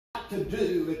to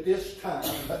do at this time,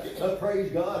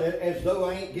 praise God, as though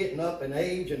I ain't getting up in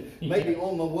age and maybe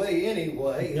on my way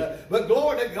anyway. But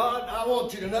glory to God, I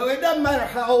want you to know, it doesn't matter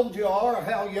how old you are, or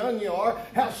how young you are,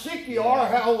 how sick you are, or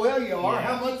how well you are,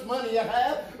 how much money you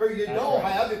have or you don't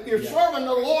have. If you're serving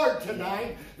the Lord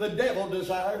tonight, the devil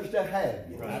desires to have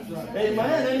you.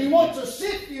 Amen. And he wants to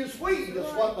sift you as wheat.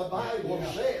 That's what the Bible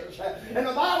says. And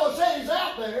the Bible says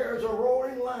out there is a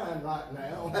roaring lion right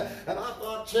now. And I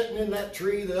thought sitting in that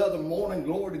tree the other morning,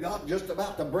 glory to God, just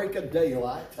about to break of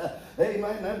daylight.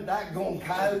 Amen. Them daggone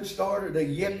coyotes started a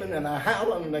yipping and a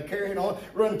howling and a carrying on,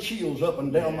 run chills up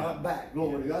and down my back,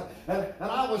 glory to God. And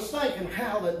I was thinking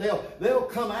how that they'll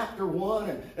come after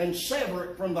one and sever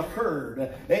it from the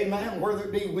herd. Amen. Whether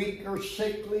it be weak or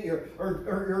sickly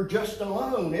or just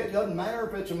alone. It doesn't matter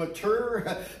if it's a mature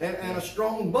and a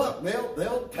strong buck.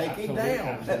 They'll take him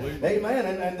down. Amen.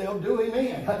 And they'll do him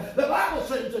in. The Bible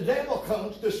says the devil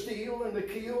comes to steal and to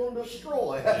kill and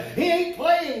destroy. He ain't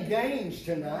playing games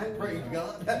tonight, praise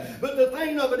God. But the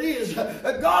thing of it is,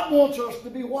 God wants us to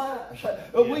be wise.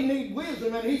 We need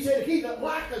wisdom. And he said, he that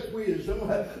lacketh wisdom,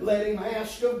 let him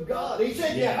ask of God. He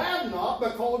said, you have not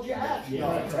because you ask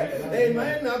not.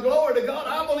 Amen. Now, glory to God.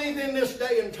 I believe in this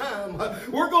day and time,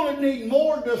 we're going to need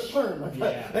more discernment,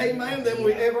 amen, than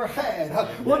we ever had.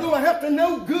 We're going to have to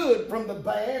know good from the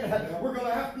bad. We're going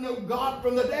to have to know God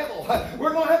from the devil.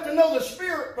 We're going to have to know the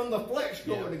spirit from the flesh,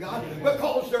 glory to God,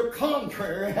 because they're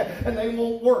contrary and they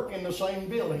won't work in the same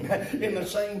building, in the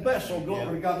same vessel,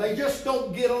 glory to God. They just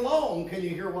don't get along. Can you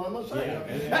hear what I'm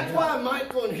saying? That's why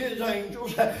Michael and his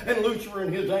angels and Lucifer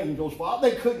and his angels fought.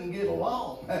 They couldn't get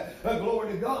along.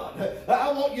 Glory to God.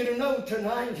 I want you to know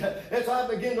tonight, as I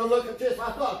begin to look at this,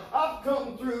 I thought, I've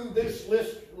come through this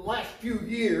last few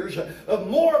years of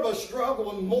more of a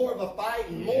struggle and more of a fight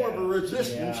and more of a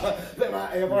resistance than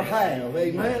I ever have.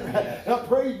 Amen. Now,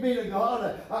 praise be to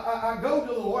God. I go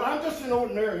to the Lord. I'm just an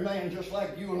ordinary man just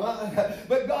like you and I.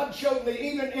 But God showed me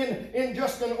even in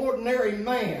just an ordinary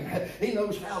man, he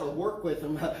knows how to work with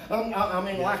him. I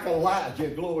mean, like Elijah,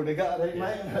 glory to God.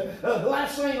 Amen. The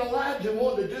last thing Elijah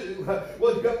wanted to do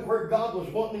was go where God was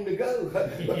wanting to go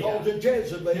because of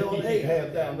Jezebel and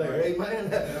Ahab down there. Amen.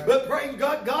 But praise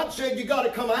God, God said you got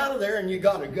to come out of there and you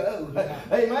got to go.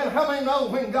 Amen. How many know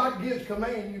when God gives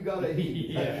command, you got to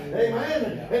heed?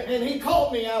 Amen. And he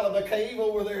called me out of a cave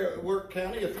over there at Work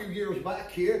County a few years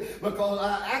back here because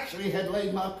I actually had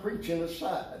laid my preaching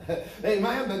aside.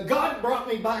 Amen. But God brought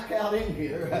me back out in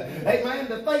here. Amen.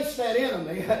 To face that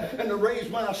enemy and to raise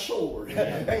my sword.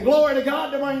 And glory to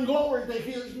God, to bring glory to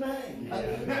his name.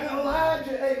 And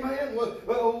Elijah, amen,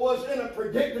 was in a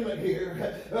predicament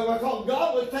here because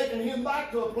God was taking him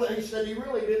back to a place that he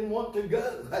really didn't want to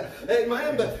go.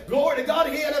 Amen. But glory to God,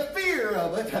 he had a fear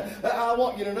of it. I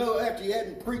want you to know, after you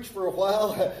hadn't preached for a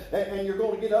while and you're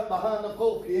going to get up behind the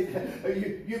pulpit,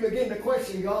 you begin to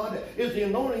question God, is the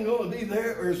anointing going to be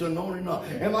there or is the anointing not?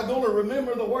 Am I going to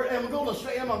remember the word? Am I going to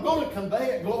say, am I going to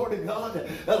convey it, glory to God,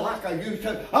 like I used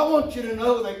to? I want you to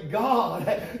know that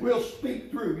God will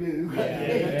speak through you.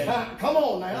 Come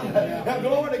on now. Now,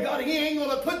 glory to God, he ain't going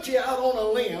to put you out on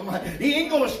a limb. He ain't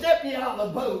going to step you out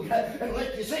of the boat and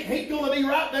let you sink. He's going to be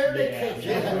right there to catch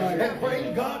you. And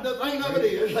praise God, the thing of it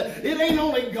is, it ain't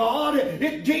only God,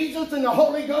 it's Jesus and the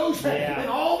Holy Ghost and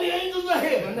all the angels of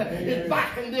heaven is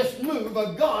backing this move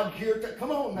of God here to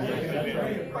come on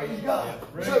now. Praise God.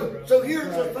 So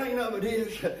here's the thing of it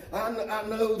is, I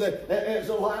know that as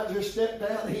Elijah stepped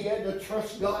out, he had to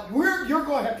trust God. You're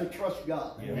going to have to trust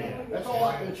God. That's all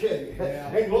I can tell you.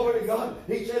 And glory to God,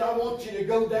 he said, I want you to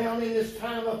go down in this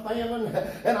time of famine,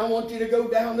 and I want you to go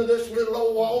down to this little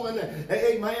old woman,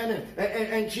 amen,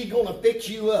 and she's going to fix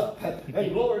you up.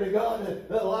 And glory to God,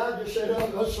 Elijah said,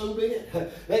 oh, so be it.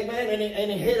 Amen.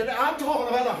 And he headed out. I'm talking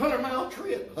about a 100-mile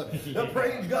trip.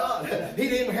 Praise God. He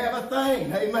didn't have a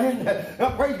thing. Amen.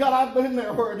 Praise God, I've been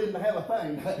there where I didn't have a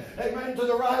thing. Amen. To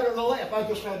the right or the left, I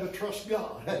just had to trust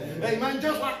God. Amen.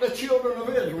 Just like the children of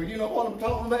Israel. You know what I'm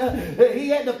talking about? He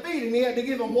had to feed him. He had to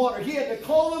give him water. He had to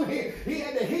clothe him. He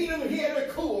had to heat him. He had to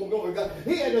cool him. Glory to God.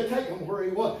 He had to take him where he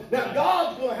was. Now,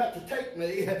 God's going to have to take me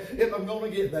if I'm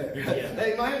going to get there.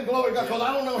 Amen. Glory to God. Because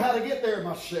I don't know how to get there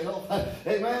myself.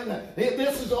 Amen.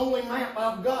 This is the only map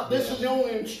I've got. This is the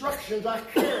only instructions I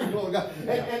carry. Glory to God.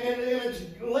 And it's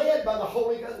led by the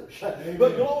Holy Ghost.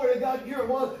 But glory to God, here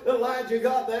was Elijah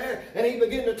got there and he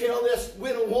began to tell this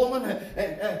widow woman.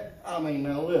 I mean,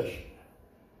 now listen.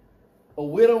 A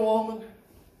widow woman.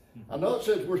 I know it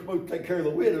says we're supposed to take care of the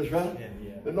widows, right?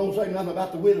 But don't say nothing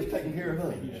about the widows taking care of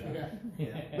us.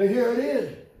 But here it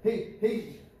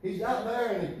is. he's out there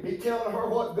and he's telling her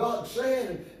what God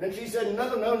said. And she said,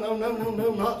 no,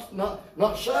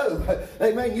 not so.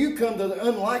 Amen. You come to the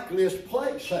unlikeliest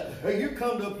place. You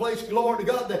come to a place, glory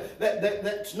to God,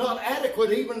 that's not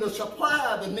adequate even to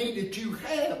supply the need that you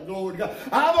have, glory to God.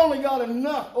 I've only got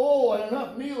enough oil and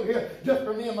enough meal here just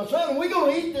for me and my son, and we're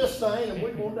going to eat this thing and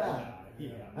we're going to die.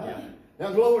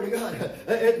 Now, glory to God.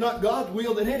 It's not God's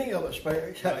will that any of us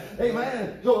perish.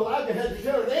 Amen. So Elijah had to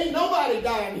tell her, there ain't nobody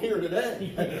dying here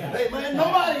today. Amen.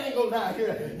 Nobody ain't going to die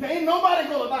here. Ain't nobody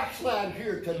going to backslide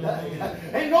here today.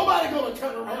 Ain't nobody going to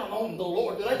turn around on the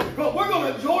Lord today. But we're going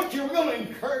to exhort you. We're going to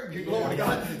encourage you, glory to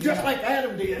God, just like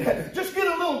Adam did. Just get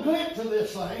a little glimpse of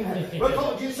this thing.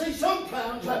 Because you see,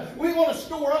 sometimes we want to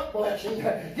store up blessings,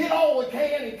 get all we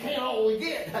can and can't all we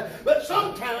get. But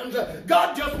sometimes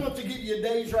God just wants to give you a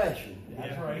day's ration.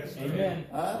 That's right. Amen.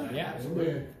 Yeah.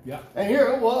 Amen. Yeah. And here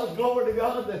it was, glory to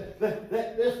God, that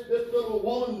this little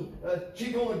woman,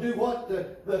 she going to do what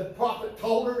the prophet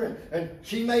told her, and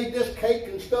she made this cake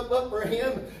and stuff up for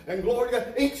him, and glory to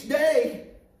God. Each day,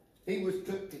 he was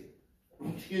took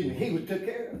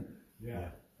care of. Yeah,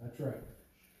 that's right.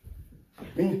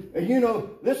 And you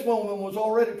know, this woman was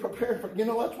already prepared for,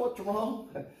 that's what's wrong.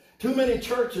 Too many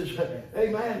churches,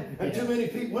 amen, and too many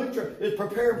people in church is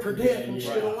preparing for death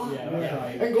instead of life.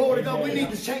 And glory to God, we need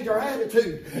to change our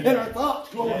attitude and our thoughts,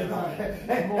 glory to God.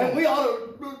 And we ought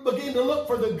to begin to look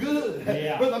for the good,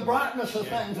 for the brightness of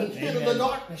things instead of the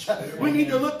darkness. We need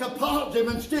to look to positive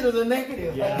instead of the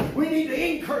negative. We need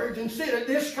to encourage instead of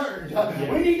discourage.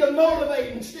 We need to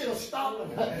motivate instead of stopping.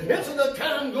 This is the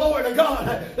time, glory to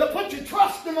God, to put your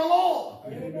trust in the Lord.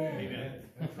 Amen.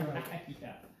 That's right.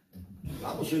 The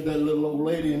Bible said that little old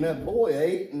lady and that boy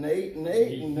ate and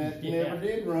that never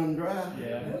did run dry.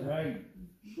 Yeah, that's right.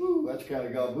 Whew, that's the kind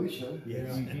of God we serve. Yes.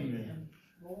 Amen.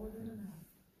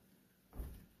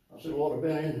 I said, Lord,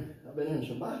 I've been in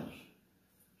some battles,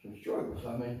 some struggles.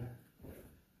 I mean,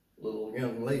 a little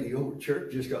young lady over at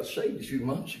church just got saved a few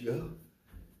months ago.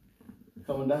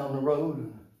 Coming down the road,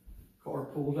 and a car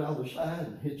pulls out of the side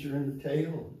and hits her in the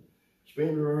tail,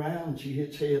 spins her around, and she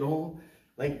hits head on.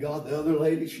 Thank God the other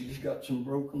lady, she just got some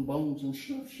broken bones and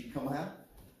stuff. She come out.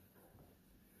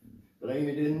 But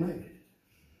Amy didn't make it.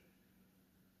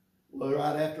 Well,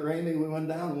 right after Amy, we went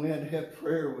down and we had to have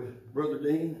prayer with Brother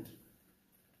Dean.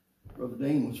 Brother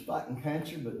Dean was fighting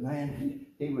cancer, but man,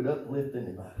 he would uplift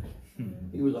anybody.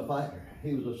 He was a fighter.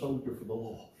 He was a soldier for the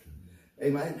Lord.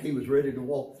 Amen. He was ready to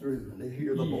walk through and to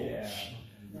hear the voice.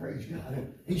 Praise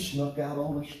God. He snuck out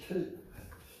on us too.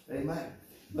 Amen.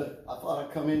 But I thought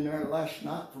I'd come in there last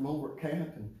night from over at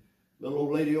camp, and the little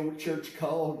old lady over at church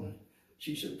called, and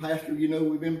she said, Pastor,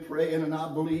 we've been praying, and I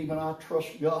believe and I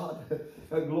trust God.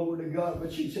 Glory to God.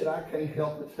 But she said, I can't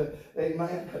help it.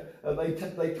 Amen.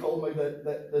 They told me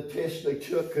that the test they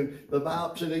took and the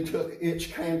biopsy they took, it's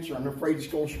cancer, and I'm afraid it's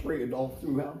going to spread all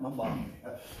throughout my body.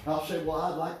 I said, well,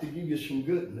 I'd like to give you some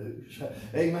good news.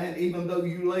 Amen. Even though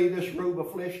you lay this robe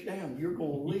of flesh down, you're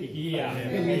going to live.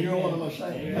 And you know what I'm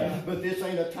saying? But this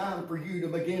ain't a time for you to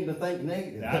begin to think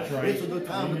negative. That's right. This is the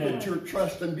time to put your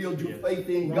trust and build your faith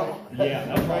in God.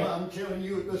 That's right. I'm telling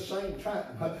you, at the same time,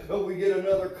 we get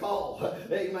another call.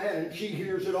 Amen. And she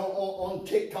hears it on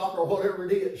TikTok or whatever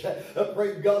it is.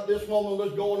 Praise God, this woman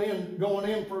was going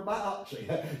in for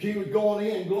biopsy. She was going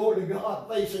in, glory to God,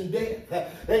 facing death.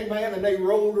 Amen. And they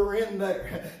rolled her in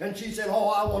there. And she said,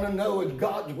 all I want to know is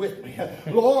God's with me.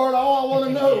 Lord, all I want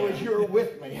to know is you're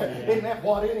with me. Isn't that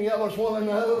what any of us want to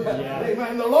know?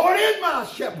 Amen. The Lord is my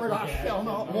shepherd. I shall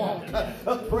not want.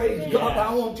 Praise God.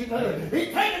 I want you to know.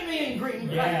 He taken me in green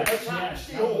grass beside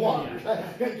still waters.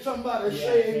 Can somebody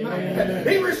say amen?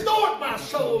 He restored my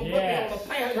soul, put me on the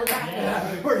path of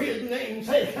right for his name's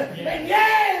sake. And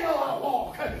yea, though I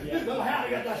walk through the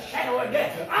valley of the shadow of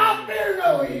death, I fear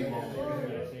no evil.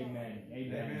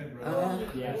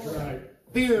 Yes, right.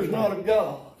 Fear is not of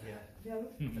God.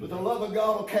 But the love of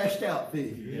God will cast out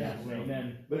fear.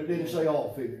 Amen. But it didn't say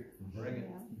all fear.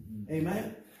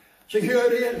 Amen. So here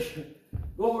it is.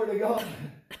 Glory to God.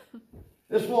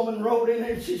 This woman wrote in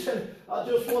there and she said, I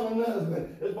just want to know.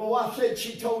 As my wife said,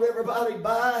 she told everybody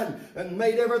bye and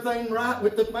made everything right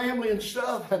with the family and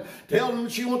stuff. And tell them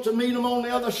she wants to meet them on the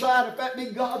other side if that be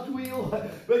God's will.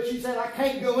 But she said, I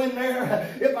can't go in there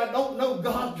if I don't know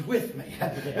God's with me.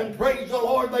 And praise the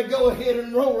Lord, they go ahead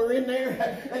and roll her in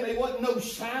there. And there wasn't no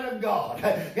sign of God.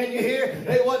 Can you hear?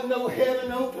 There wasn't no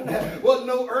heaven open. Wasn't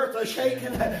no earth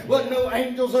a-shaking. Wasn't no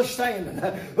angels a-standing.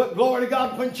 But glory to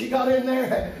God, when she got in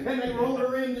there and they rolled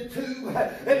her in the tube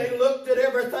and they looked at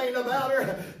everything about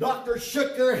her. Doctor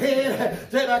shook her head,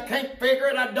 said, I can't figure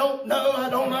it, I don't know, I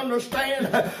don't understand.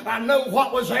 I know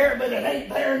what was there, but it ain't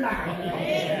there now.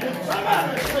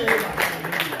 Somebody say it.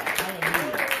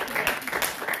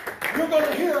 You're going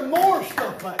to hear more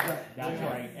stuff like that. That's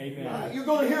right. Amen. You're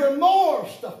going to hear more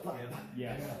stuff like that.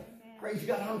 Yes. Praise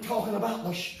God, I'm talking about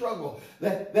the struggle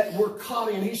that we're caught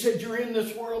in. He said, you're in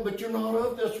this world, but you're not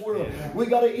of this world. Yeah. We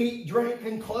got to eat, drink,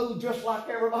 and clothe just like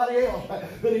everybody else.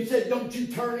 But he said, don't you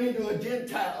turn into a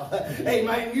Gentile.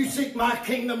 Amen. You seek my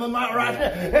kingdom and my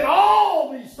righteousness, and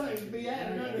all these things be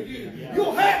added unto you. Yeah.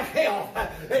 You'll have health.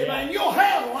 Amen. Yeah. You'll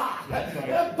have life. Right.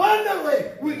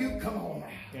 Abundantly will you come on now.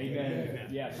 Amen.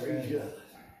 Yes. Praise God.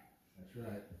 That's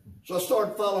right. So I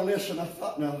started following this, and I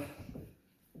thought, now,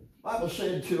 the Bible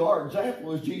said to our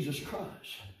example is Jesus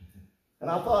Christ.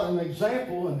 And I thought an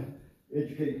example, and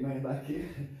educated man back here,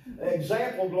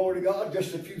 example, glory to God,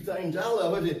 just a few things I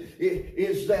love it,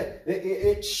 is that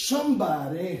it's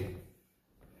somebody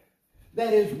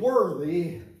that is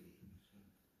worthy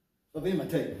of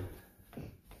imitating,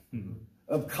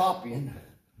 of copying,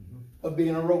 of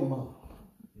being a role model.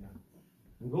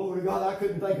 And glory to God, I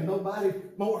couldn't think of nobody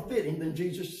more fitting than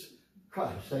Jesus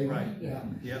Christ, amen. Right. Yeah.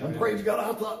 Yeah. And praise God,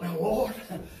 I thought, now Lord,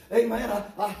 amen,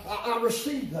 I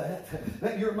received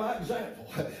that you're my example.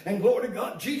 And glory to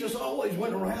God, Jesus always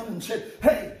went around and said,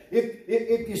 hey,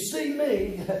 if you see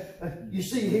me, you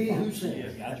see he who sent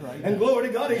me. That's right. And glory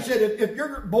to God, he said, if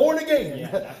you're born again,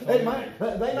 amen,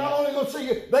 they not only going to see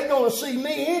you, they're going to see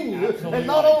me in you. Absolutely. And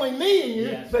not only me in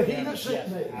you, but he that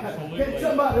sent me. Absolutely. Can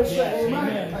somebody say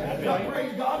amen? God,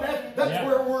 praise God, that's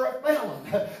where we're at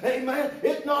felon. Amen.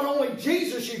 It's not only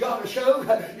Jesus you got to show.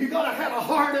 You got to have a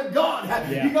heart of God.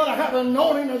 You got to have an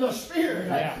anointing of the Spirit.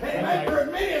 Amen. Right. For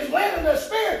as many as live in the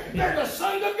Spirit, they're the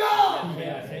sons of God.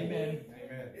 Yes. Amen.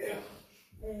 Yeah.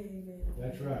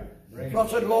 That's right. So I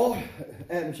said, Lord,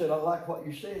 Adam said, I like what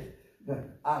you said.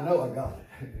 I know I got it.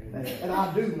 And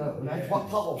I do know. And that's what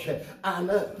Paul said. I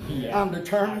know. Yeah. I'm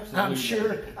determined. Absolutely. I'm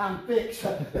sure. I'm fixed.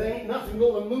 There ain't nothing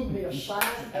going to move me aside.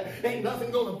 Ain't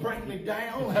nothing going to break me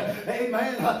down.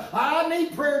 Amen. I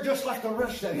need prayer just like the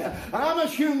rest of you. I'm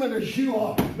as human as you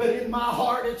are. But in my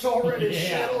heart, it's already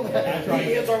settled. Right.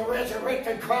 He is a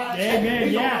resurrected Christ. Amen.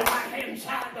 He's on the right-hand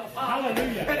side of the Father.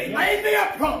 Hallelujah. And he made me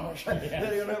a promise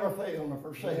that he'll never fail nor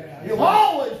forsake. He'll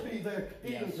always be there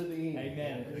even to the end.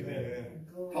 Amen. Amen.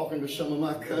 Talking to some of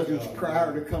my cousins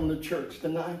prior to coming to church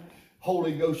tonight,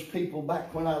 Holy Ghost people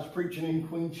back when I was preaching in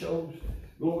Queen Shows,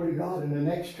 glory to God, and the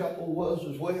next couple was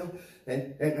as well.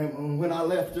 And when I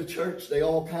left the church, they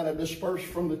all kind of dispersed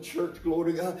from the church,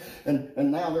 glory to God,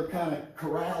 and now they're kind of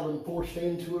corralled and forced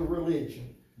into a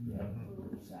religion. Yeah.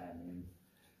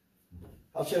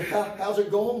 I said, how's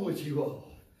it going with you all?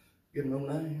 Give them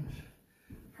no names.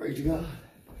 Praise God.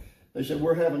 They said,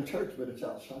 we're having church, but it's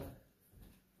outside.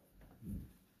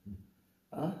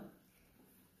 Huh?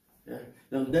 Yeah.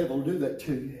 Now the devil will do that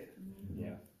to you.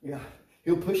 Yeah. Yeah.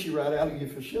 He'll push you right out of your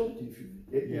facility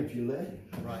if you let him.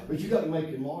 Right. But you got to make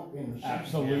your mark in the city.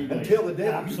 Absolutely. Until the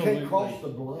devil, you can't cross the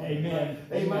blood. Amen.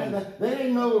 Amen. There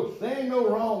ain't no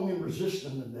wrong in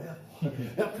resisting the devil.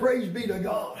 Now, praise be to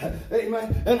God.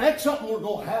 Amen. And that's something we're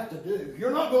going to have to do.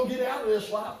 You're not going to get out of this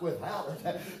life without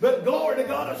it. But glory to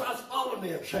God as I follow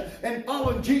this and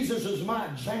following Jesus as my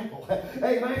example.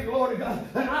 Amen. Glory to God.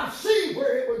 And I see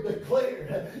where it was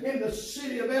declared in the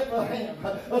city of Bethlehem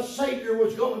a Savior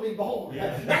was going to be born.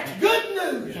 Yeah. That's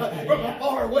good news from a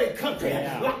faraway country,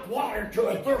 like water to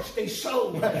a thirsty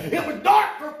soul. It was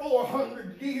dark for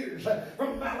 400 years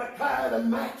from Malachi to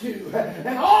Matthew.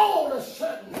 And all of a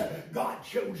sudden, God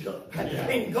shows up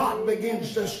and God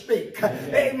begins to speak.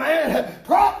 Amen.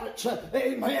 Prophets,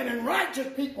 amen, and righteous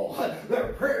people,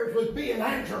 their prayers was being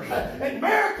answered and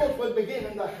miracles was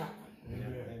beginning to happen.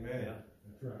 Amen.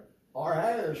 That's right. Our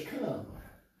hours come.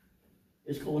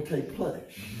 It's going to take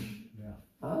place. Yeah.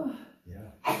 Huh? Yeah.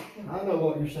 I know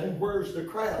what you're saying. Where's the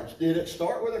crowds? Did it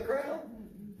start with a crowd?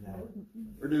 No.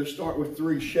 Or did it start with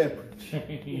 3 shepherds?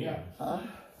 Yeah. Huh?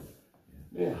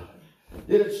 Yeah.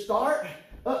 Did it start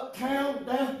uptown,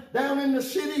 down in the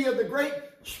city of the great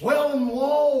swelling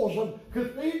walls of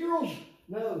cathedrals?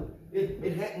 No,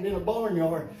 it happened in a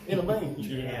barnyard in a manger.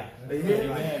 Yeah.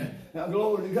 Amen. Now,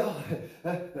 glory to God.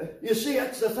 You see,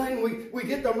 that's the thing. We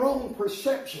get the wrong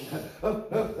perception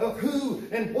of who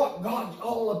and what God's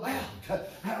all about.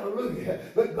 Hallelujah.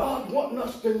 But God wanting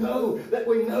us to know that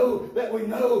we know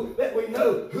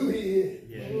who He is.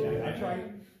 Yeah, that's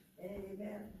right.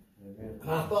 Amen.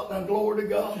 I thought, now glory to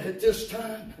God, at this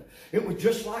time, it was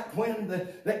just like when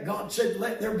that God said,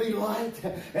 let there be light.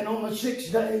 And on the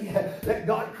sixth day, that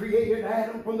God created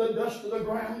Adam from the dust of the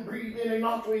ground, breathed in him,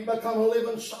 not to he become a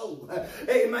living soul.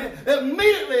 Amen.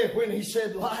 Immediately when he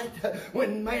said light,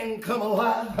 when man come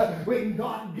alive, when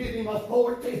God gave him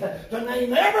authority to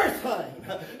name everything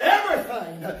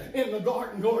in the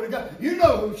garden, glory to God. You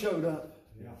know who showed up.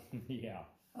 Yeah.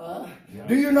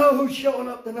 Do you know who's showing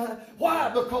up tonight? Why?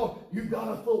 Because you got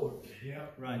authority. Yeah.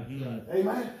 Right.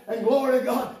 Amen. And glory to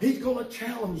God, He's going to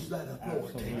challenge that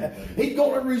authority. Absolutely. He's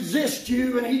going to resist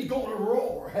you and He's going to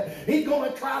roar. He's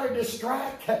going to try to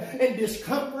distract and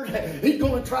discomfort. He's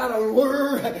going to try to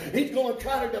lure. He's going to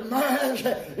try to demise.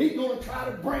 He's going to try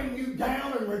to bring you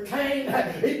down and retain.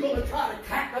 He's going to try to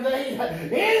captivate.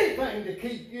 Anything to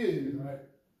keep you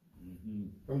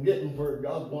from getting where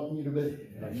God's wanting you to be.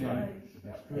 That's right.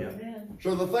 Yeah.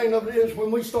 So the thing of it is, when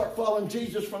we start following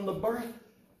Jesus from the birth,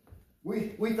 we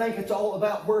think it's all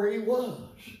about where He was.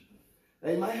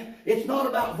 Amen. It's not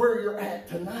about where you're at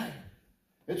tonight.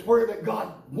 It's where that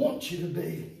God wants you to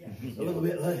be a little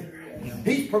bit later.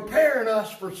 He's preparing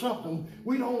us for something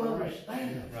we don't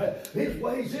understand. His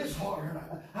ways is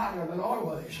higher than our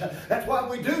ways. That's why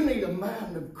we do need a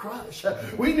mind of Christ.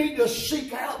 We need to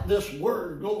seek out this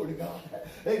word, glory to God.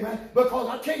 Amen. Because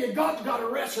I tell you, God's got a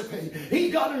recipe.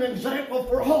 He's got an example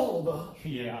for all of us.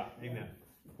 Yeah. Amen.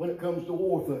 When it comes to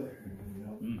warfare.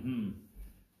 Mm-hmm.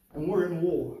 And we're in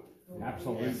war.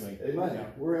 Absolutely. Amen. Yeah.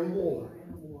 We're in war.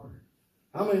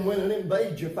 I mean, when it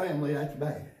invades your family, that's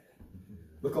bad.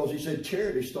 Because He said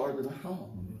charity started at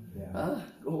home.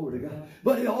 Glory to God.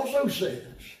 But He also says,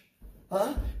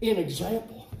 in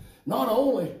example, not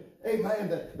only, amen,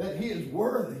 that He is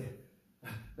worthy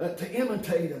to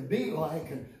imitate and be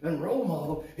like and role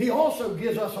model, He also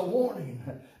gives us a warning.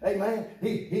 Amen.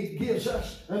 He gives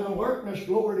us an alertness,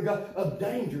 glory to God, of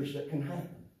dangers that can happen.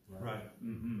 Right.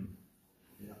 Mm-hmm.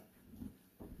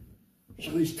 So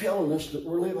He's telling us that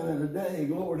we're living in a day,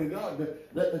 glory to God,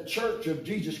 that the church of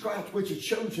Jesus Christ, which is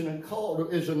chosen and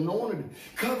called, is anointed,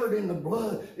 covered in the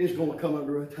blood, is going to come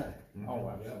under attack. Oh,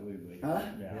 absolutely. Huh?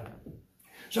 Yeah.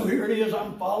 So here it is,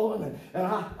 I'm following, and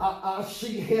I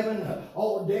see heaven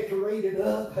all decorated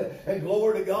up, and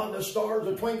glory to God, the stars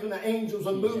are twinkling, the angels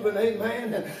are moving,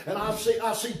 amen. And I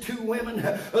see two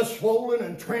women swollen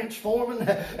and transforming,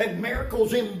 and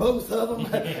miracles in both of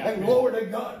them. And glory to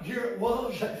God, here it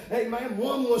was, amen.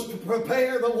 One was to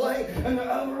prepare the way, and the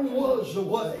other one was the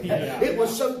way. It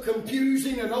was so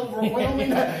confusing and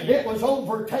overwhelming. It was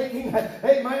overtaking,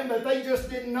 amen, that they just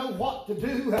didn't know what to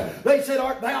do. They said,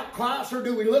 "Art thou Christ, or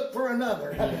do we look for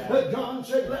another?" John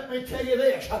said, "Let me tell you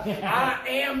this, I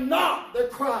am not the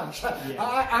Christ.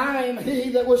 I am He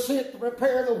that was sent to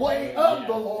prepare the way of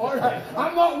the Lord.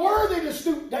 I'm not worthy to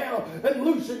stoop down and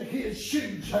loosen His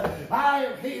shoes. I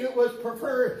am He that was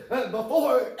preferred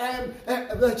before and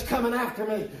that's coming after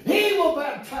me. He will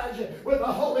baptize you with the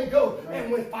Holy Ghost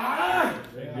and with fire.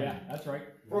 Yeah, that's right.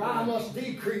 For I must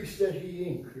decrease that He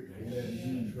increase."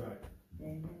 That's right.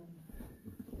 Amen.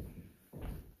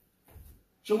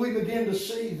 So we begin to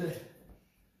see that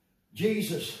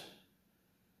Jesus,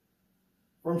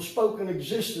 from spoken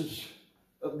existence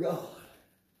of God,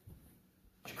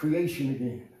 it's creation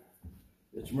again.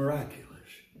 It's miraculous.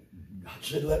 God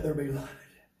said, "Let there be light."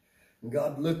 And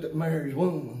God looked at Mary's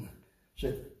womb and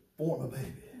said, "Form a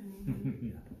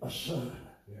baby, a son."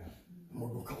 And we're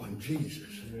going to call Him Jesus.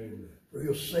 For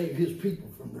He'll save His people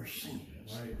from their sins.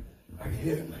 Right. Are you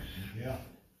hearing me? Yeah.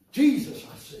 Jesus,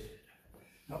 I said.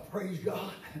 Now, praise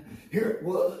God. Here it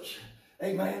was.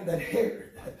 Amen. That Herod.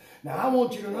 Now, I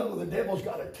want you to know the devil's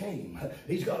got a team.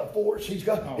 He's got a force. He's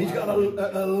got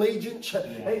a allegiance.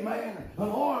 Amen. An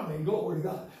army. Glory to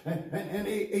God. And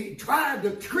he tried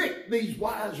to trick these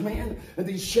wise men and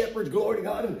these shepherds. Glory to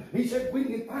God. And he said, "When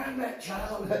you find that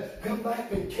child, come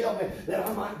back and tell me that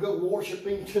I might go worship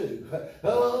Him too."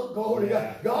 Oh, glory to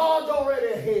God. God's already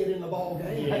ahead in the ball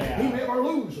game. He never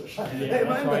loses.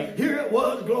 Amen. Right. But here it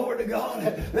was. Glory to God.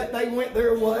 That they went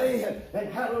their way.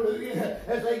 And hallelujah.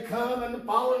 As they come and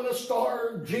follow the star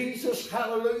of Jesus,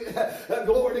 hallelujah,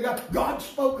 glory to God. God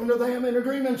spoken to them in a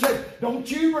dream and said,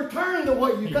 "Don't you return the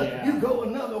way you go. You go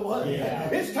another way."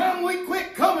 It's time we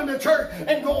quit coming to church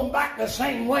and going back the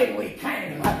same way we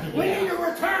came. We need to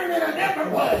return in a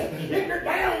different way. If you're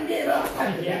down, get up.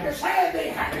 If you're sad, be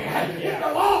happy. If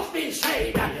you're lost, be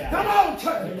saved. Come on,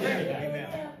 church.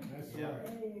 Amen. That's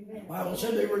right. The Bible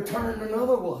said they returned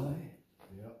another way.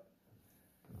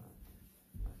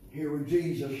 Here with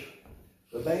Jesus,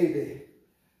 the baby,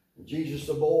 and Jesus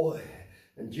the boy,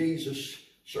 and Jesus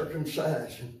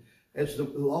circumcised, and as the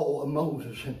law of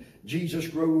Moses, and Jesus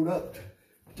grew up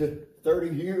to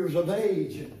 30 years of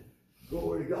age. And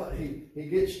glory to God, he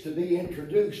gets to be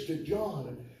introduced to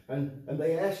John. And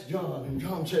they asked John, and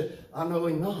John said, I know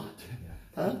him not.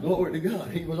 Huh? Glory to God.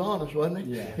 He was honest, wasn't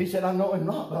he? Yeah. He said, I know him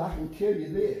not, but I can tell you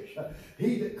this.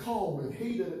 He that called me,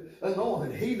 he that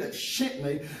anointed, he that sent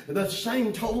me, the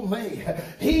same told me,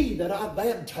 he that I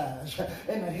baptize,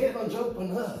 and the heavens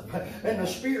open up, and the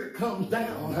Spirit comes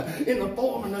down in the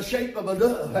form and the shape of a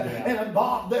dove, and a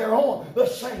God thereon, the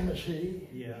same as he.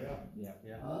 Yeah.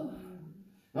 Huh?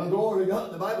 Now, glory to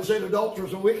God, the Bible said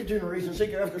adulterers and wicked generation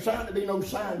seek after signs, to be no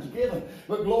signs given.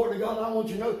 But glory to God, I want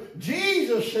you to know,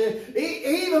 Jesus said,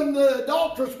 even the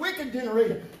adulterous wicked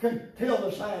generation can tell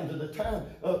the signs of the time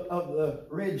of the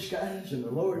red skies and the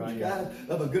lowered skies,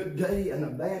 of a good day and a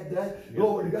bad day. Yeah.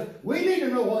 Glory to God. We need to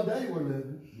know what day we're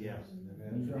living. Yes.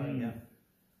 That's right. Yeah.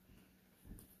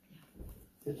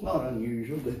 It's not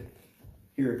unusual to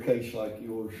hear a case like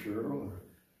yours, Cheryl, or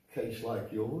a case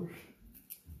like yours.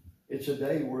 It's a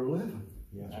day we're living.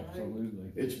 Yeah,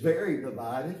 absolutely. It's very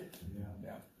divided.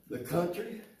 Yeah. The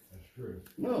country. That's true.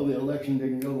 No, the election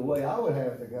didn't go the way I would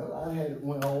have to go. I had it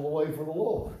went all the way for the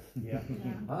Lord. Yeah.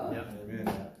 Huh? Yeah.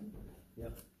 Amen.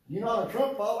 Yep. You're not a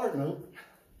Trump follower? Nope.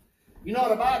 You're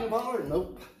not a Biden follower?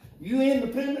 Nope. You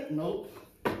independent? Nope.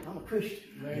 I'm a Christian.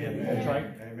 Amen. That's right.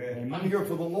 Amen. I'm here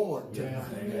for the Lord tonight.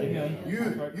 Amen.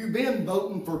 You've been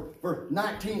voting for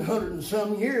 1900 and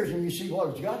some years, and you see what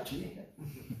it's got you.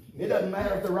 It doesn't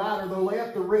matter if the right or the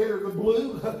left, the red or the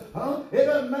blue. Huh? It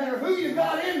doesn't matter who you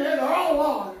got in there. They're all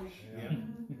liars.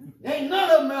 Yeah. Ain't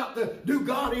none of them out to do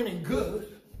God any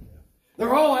good.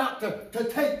 They're all out to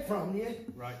take from you.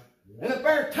 Right. And if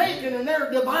they're taking and they're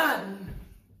dividing,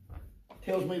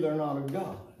 tells me they're not of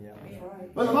God. Yeah.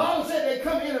 But the Bible said they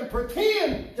come in and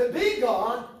pretend to be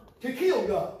God to kill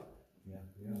God. Yeah.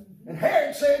 And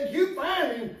Herod said, you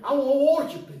find him, I want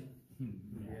to worship him.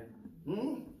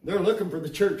 They're looking for the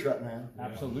church right now.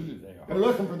 Absolutely they are. They're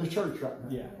looking for the church right now.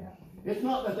 Yeah. It's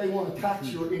not that they want to tax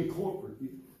you or incorporate you.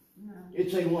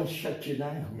 It's they want to shut you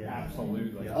down. Yeah,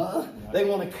 absolutely. They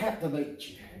want to captivate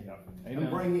you Amen.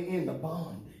 and bring you into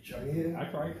bondage. Yeah.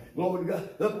 That's right. Glory to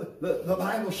God. The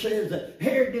Bible says that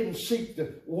Herod didn't seek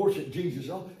to worship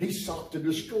Jesus. He sought to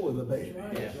destroy the baby.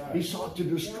 Yes. He sought to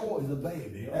destroy the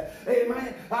baby.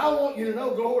 Amen. I want you to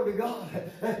know, glory to God,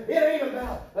 it ain't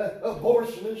about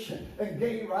abortionists and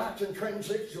gay rights and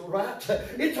transsexual rights.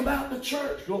 It's about the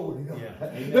church, glory to God.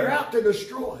 Yeah. They're out to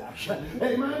destroy us.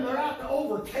 Amen. They're out to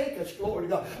overtake us, glory to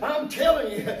God. I'm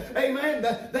telling you, amen,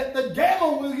 that the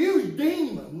devil will use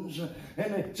demons.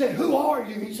 And they said, who are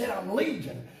you? He said, I'm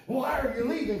Legion. Why are you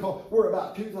Legion? Because we're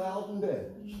about 2,000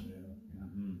 devils.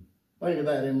 Think of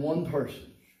that in one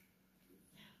person.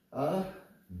 And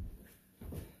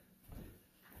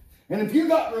if you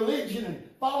got religion and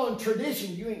following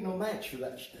tradition, you ain't no match for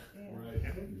that stuff. Right.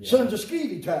 Yeah. Sons of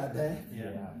Scevy tried that.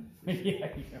 Yeah.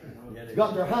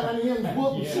 Got their hind ends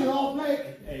whooped and sent off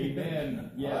naked. Amen.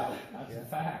 Yeah. That's a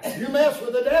fact. You mess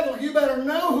with the devil, you better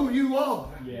know who you are.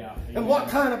 Yeah. And what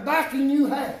kind of backing you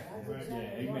have. Yeah.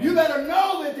 Amen. You better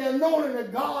know that the anointing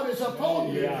of God is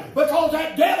upon you. Yeah. Because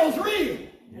that devil's real.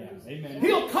 Yeah. Amen.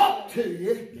 He'll talk to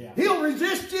you. Yeah. He'll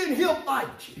resist you and he'll fight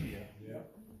you.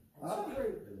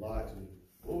 Lie to me.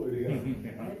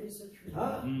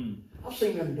 I've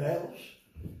seen them devils.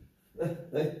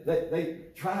 They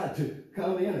try to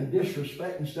come in and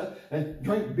disrespect and stuff and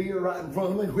drink beer right in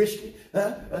front of me, whiskey,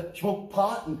 smoke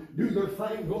pot and do their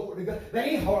thing, glory to God. They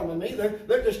ain't harming me.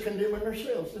 They're just condemning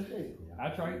themselves to hell.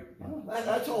 That's right.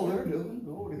 That's all they're doing,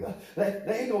 glory to God.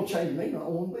 They ain't going to change me,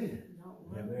 not one bit.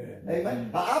 Amen.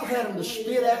 I've had them to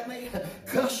spit at me,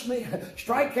 cuss me,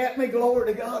 strike at me,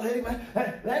 glory to God. Amen.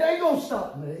 That ain't going to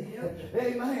stop me.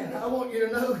 Amen. I want you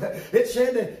to know it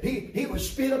said that he was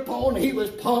spit upon, he was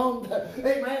palmed.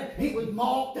 Amen. He was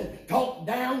mocked and talked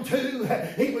down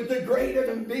to. He was degraded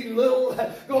and belittled.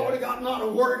 Glory to God. Not a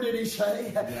word did he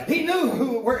say. He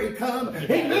knew where he come.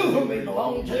 He knew whom he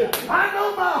belonged to. I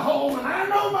know my home and I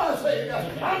know my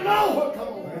Savior. I know what come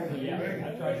on. Yeah.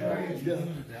 That's right. Praise God.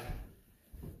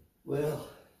 Well,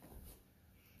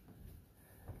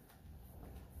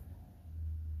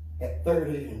 at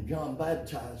 30, and John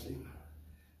baptized him,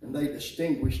 and they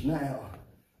distinguished now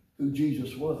who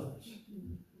Jesus was.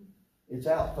 It's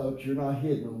out, folks. You're not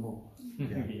hid no more.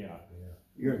 Yeah.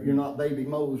 You're not baby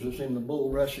Moses in the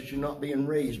bulrushes. You're not being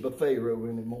raised by Pharaoh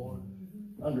anymore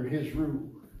under his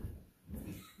rule.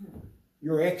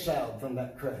 You're exiled from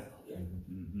that crowd.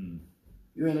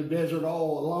 You're in a desert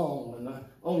all alone, and the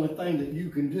only thing that you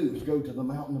can do is go to the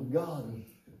mountain of God and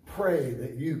pray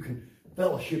that you can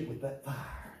fellowship with that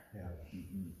fire.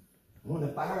 When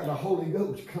the fire of the Holy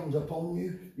Ghost comes upon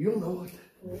you, you'll know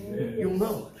it. You'll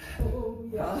know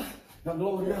it. Now,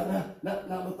 glory to God.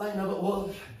 Now, the thing of it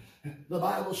was, the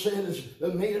Bible says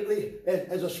immediately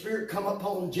as the Spirit come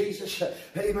upon Jesus,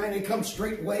 amen, he come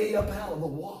straight way up out of the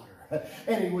water.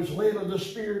 And he was led of the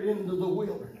Spirit into the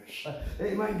wilderness.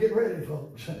 Amen. Get ready,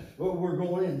 folks. Well, we're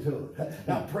going into it.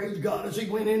 Now, praise God, as he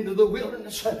went into the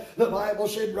wilderness, the Bible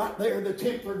said right there, the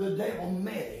tempter of the devil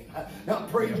met him. Now,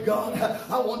 praise God,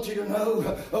 I want you to know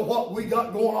what we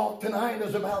got going on tonight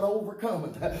is about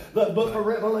overcoming. The book of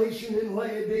Revelation in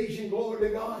Laodicean, glory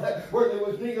to God, where there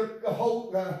was neither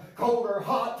cold or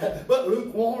hot, but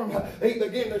lukewarm. He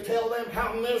began to tell them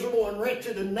how miserable and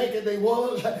wretched and naked they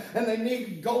was, and they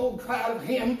needed gold out of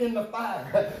him in the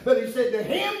fire. But he said, to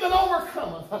him that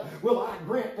overcometh will I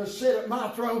grant to sit at my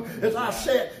throne as I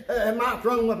sat at my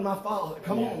throne with my Father.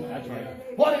 Come on. That's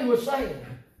right. What he was saying,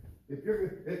 if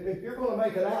you're going to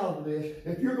make it out of this,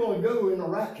 if you're going to go in the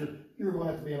rapture, you're going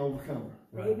to have to be an overcomer.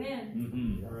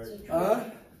 Amen.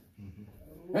 Right.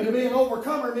 And to be an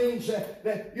overcomer means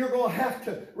that you're going to have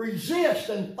to resist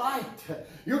and fight.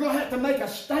 You're going to have to make a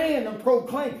stand and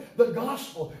proclaim the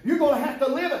gospel. You're going to have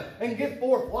to live it and give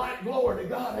forth light. Glory to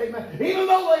God. Amen. Even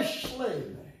though they slay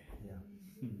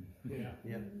me.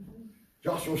 Yeah.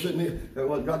 Joshua said,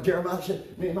 Jeremiah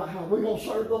said, me and my house, we're going to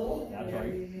serve the Lord. That's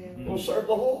right. We're going to serve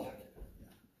the Lord.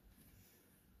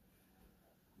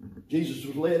 Jesus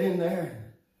was led in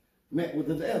there, met with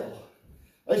the devil.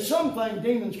 There's some things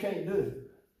demons can't do.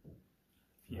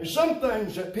 There's some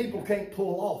things that people can't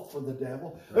pull off for the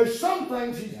devil. There's some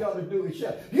things he's got to do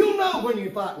himself. You'll know when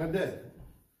you're fighting the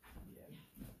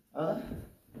devil.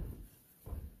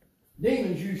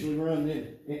 Demons usually run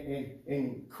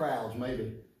in crowds,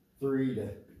 maybe 3 to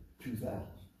 2,000.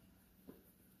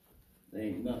 They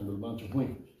ain't nothing but a bunch of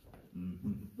wings.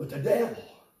 But the devil,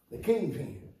 the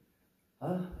kingpin,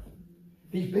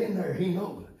 he's been there, he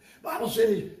knows it. The Bible said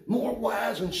he's more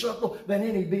wise and subtle than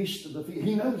any beast of the field.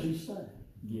 He knows his thing.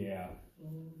 Yeah.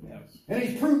 Yes. And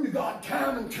he's proved to God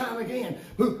time and time again,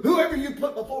 whoever you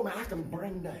put before me, I can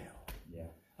bring down. Yeah.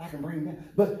 I can bring down.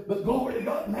 But glory to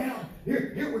God now,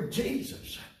 here with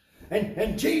Jesus.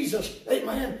 And Jesus,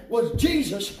 amen, was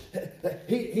Jesus.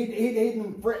 He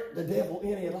didn't fret the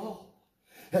enemy any at all.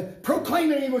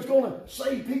 Proclaiming he was going to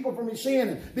save people from his sin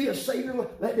and be a savior,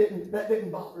 that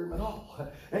didn't bother him at all.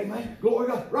 Amen. Glory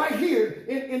to God. Right here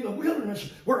in the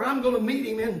wilderness where I'm going to meet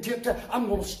him in temptation, I'm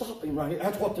going to stop him right here.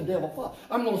 That's what the devil thought.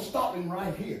 I'm going to stop him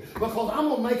right here because I'm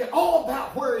going to make it all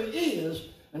about where he is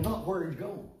and not where he's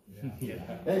going. Yeah.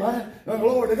 Amen.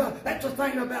 Glory to God. That's the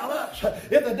thing about us.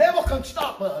 If the devil can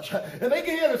stop us, if he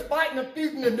can get us fighting and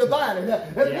feuding and dividing,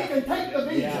 if he can take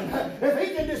division, if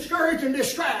he can discourage and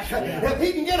distract, if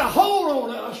he can get a hold on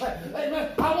us,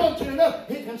 amen, I want you to know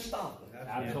he can stop it.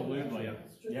 Absolutely.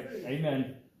 Yep.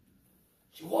 Amen.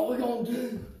 So what are we going to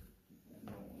do?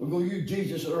 We're going to use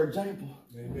Jesus as our example.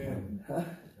 Amen. Huh?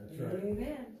 That's right.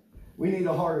 Amen. We need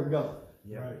the heart of God.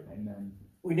 Right. Amen.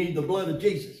 We need the blood of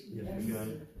Jesus. Yes, Yes. we got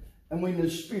it. And we need the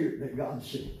Spirit that God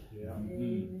sent. Yeah.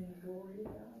 Amen. Glory to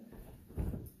God.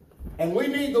 And we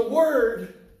need the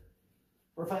Word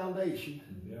for foundation.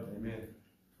 Yeah. Amen.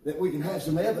 That we can have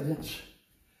some evidence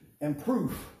and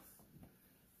proof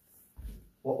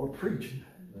what we're preaching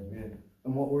Amen.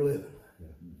 and what we're living.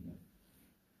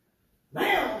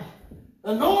 Now,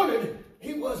 anointed,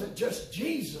 he wasn't just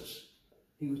Jesus.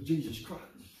 He was Jesus Christ.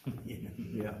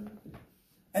 Yeah.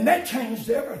 And that changed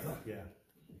everything. Yeah.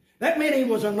 That meant he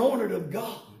was anointed of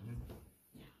God.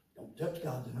 Don't touch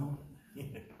God's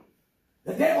anointed.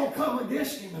 The devil come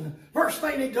against him, and the first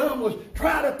thing he done was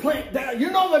try to plant doubt.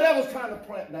 You know the devil's trying to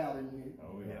plant doubt in you.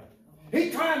 Oh, yeah.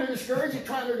 He's trying to discourage, he's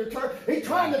trying to deter, he's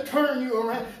trying to turn you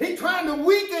around. He's trying to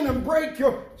weaken and break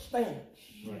your stance.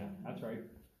 Yeah. That's right.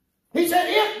 He said,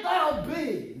 if thou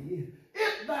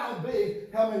be,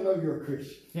 how many know you're a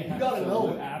Christian? Yeah, You got to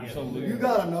know it. Absolutely. You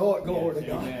got to know it, glory Yes,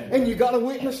 to God. amen. And you got to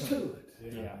witness to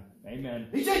it. Yeah. Amen.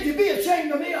 He said, you be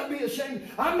ashamed of me, I'll be ashamed.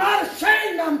 I'm not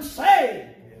ashamed, I'm saved.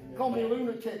 Call me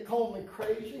lunatic, call me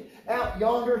crazy. Out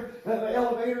yonder, the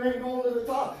elevator ain't going to the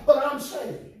top, but I'm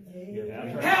saved. Yeah,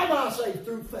 that's right. How am I saved?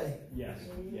 Through faith. Yes.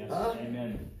 Yes. Huh?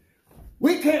 Amen.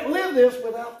 We can't live this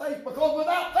without faith, because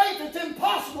without faith it's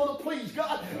impossible to please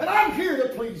God. And I'm here to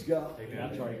please God.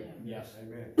 That's right. Yes.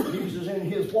 Amen. Jesus in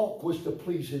his walk was to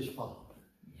please his Father.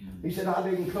 He said, I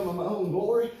didn't come in my own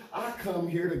glory. I come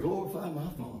here to glorify my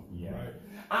Father. Yeah. Right.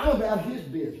 I'm about his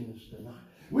business tonight.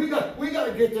 We got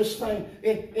to get this thing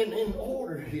in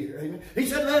order here. Amen. He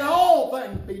said, let all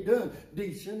things be done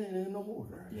decent and in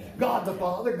order. Yeah. God the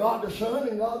Father, God the Son,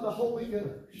 and God the Holy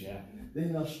Ghost. Yeah.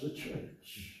 Then us the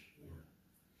church.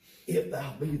 If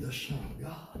thou be the Son of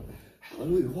God.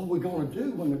 Hallelujah. What are we going to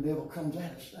do when the devil comes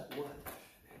at us that way?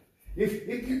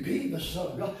 If you be the Son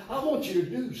of God, I want you to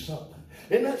do something.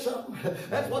 Isn't that something?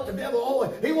 That's what the devil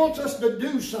always, he wants us to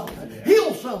do something. Yeah.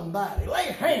 Heal somebody,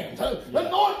 lay hands,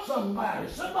 anoint somebody,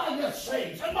 somebody get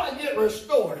saved, somebody get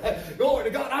restored. Glory to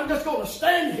God. I'm just going to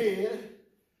stand here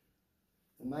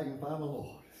and magnify the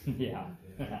Lord. Yeah.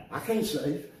 I can't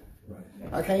save. Right.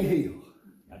 I can't heal.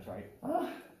 That's right. Huh?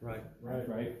 Right. That's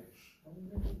right.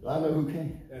 I know who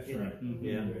can. That's right. Mm-hmm.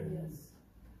 Yeah. Yes.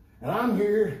 And I'm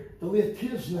here to lift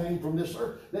his name from this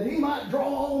earth, that he might draw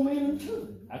all men into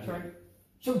it. That's right.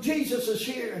 So Jesus is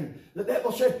here, and the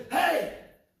devil said, hey,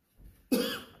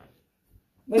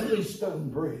 make these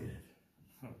stones bread.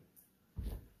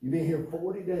 You've been here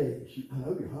 40 days. I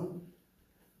know you're hungry.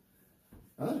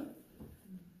 Huh?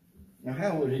 Now,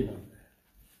 how would he know that?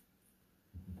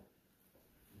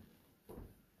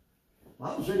 The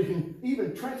Bible said he can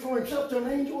even transform himself to an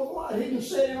angel of light. He can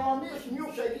sit in our midst, and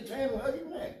you'll shake his hand and hug his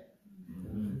neck.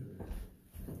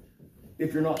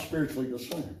 If you're not spiritually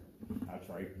discerned. That's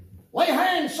right. Lay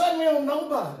hands suddenly on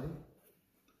nobody.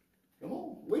 Come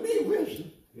on, we need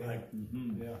wisdom. Right.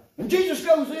 Mm-hmm. Yeah. And Jesus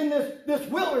goes in this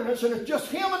wilderness, and it's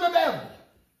just him and the devil.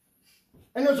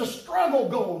 And there's a struggle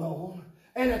going on,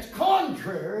 and it's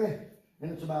contrary,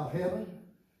 and it's about heaven,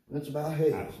 and it's about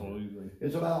hell. Absolutely.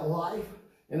 It's about life,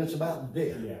 and it's about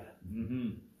death. Yeah.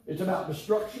 Mm-hmm. It's about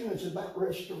destruction, it's about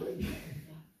restoration.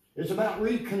 It's about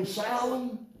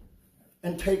reconciling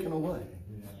and taking away.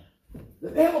 Yeah. The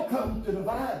devil comes to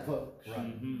divide folks,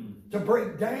 Right. To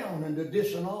break down and to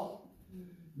disannul.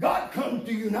 God comes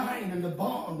to unite and to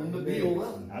bond and to build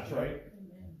up. That's right.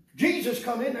 Jesus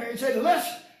come in there and said,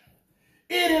 listen,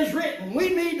 it is written.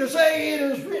 We need to say it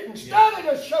is written. Study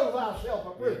to show thyself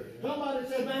approved. Somebody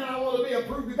said, man, I want to be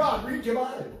approved of God. Read your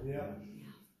Bible. Yeah.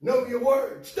 Know your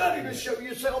word. Study to show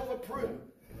yourself approved.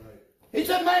 He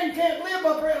said, man can't live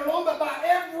by bread alone, but by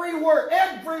every word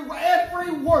that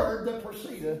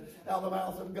proceedeth out of the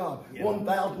mouth of God. Yeah.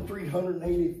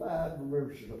 1,385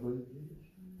 verses, I believe.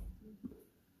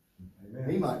 Amen.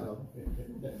 He might know.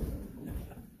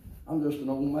 I'm just an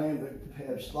old man that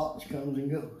has thoughts, comes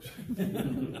and goes.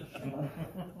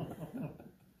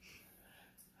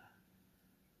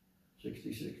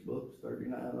 66 books,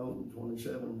 39 old,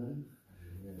 27 new,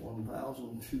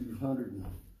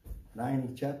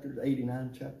 1,290 chapters,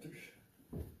 89 chapters,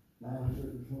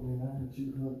 929,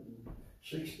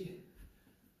 260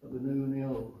 of the new and the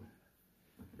old.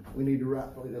 We need to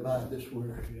rightfully divide this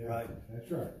word. Yeah. Right. That's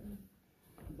right.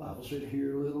 The Bible said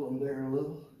here a little and there a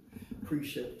little,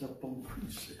 precept upon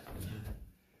precept.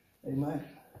 Amen.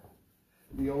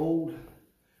 The old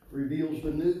reveals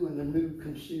the new, and the new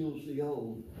conceals the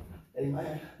old.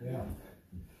 Amen. Yeah.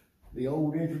 The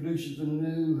old introduces the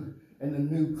new, and the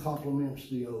new complements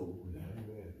the old.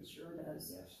 Amen. It sure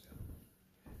does. Yes.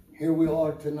 Here we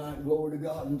are tonight, glory to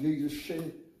God, and Jesus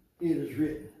said, it is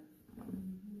written.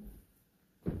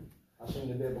 I seen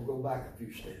the devil go back a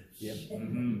few steps. Yep.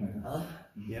 Mm-hmm. Huh?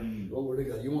 Yep. Glory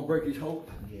to God. You want to break his hope?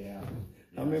 Yeah.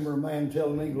 I remember a man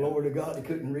telling me, glory to God, he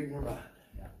couldn't read and write.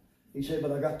 Yeah. He said,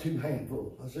 but I got 2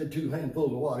 handfuls. I said, 2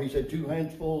 handfuls of what? He said, 2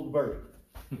 handfuls of verse.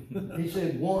 He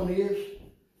said, one is,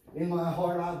 in my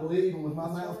heart I believe, and with my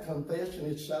mouth confess, and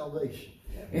it's salvation.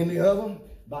 And the other one,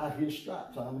 by his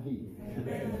stripes I'm healed.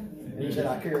 Amen. And he said,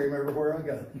 I carry him everywhere I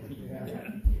go. Yeah.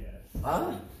 Yes.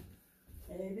 Huh?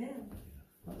 Amen.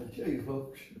 I'm going to tell you,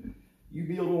 folks, you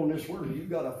build on this word, you've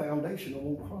got a foundation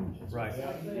on promises. Right.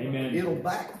 Amen. It'll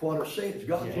back what it says.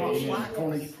 God's not Amen. slack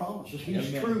on his promises. He's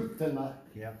Amen. truth tonight.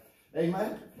 Yeah.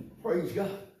 Amen. Praise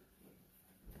God.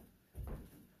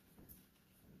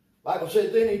 Bible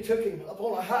said then he took him up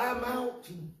on a high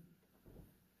mountain.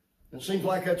 It seems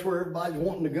like that's where everybody's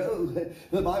wanting to go.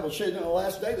 The Bible said in the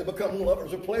last day they become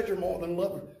lovers of pleasure more than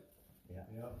lovers. Yeah.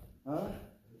 Yeah. Huh?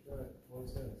 That's right. Well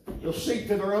said. They'll seek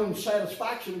to their own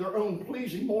satisfaction, their own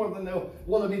pleasing more than they'll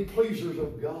want to be pleasers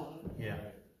of God. Yeah.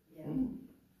 Yeah.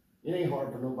 It ain't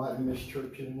hard for nobody to miss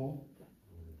church anymore.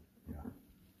 Yeah.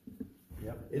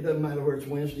 Yep. It doesn't matter whether it's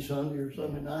Wednesday, Sunday, or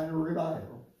Sunday night, or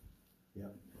revival.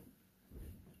 Yep.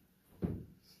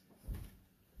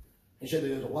 He said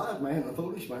there's a wise man and a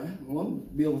foolish man. One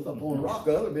buildeth up on a rock,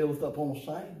 the other buildeth up on a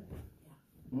sand.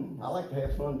 I like to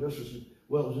have fun just as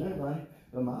well as anybody,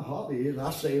 but my hobby is I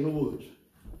stay in the woods.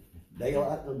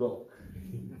 Daylight to dark.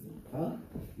 Huh?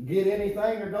 Get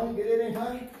anything or don't get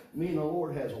anything, me and the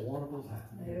Lord has a wonderful time.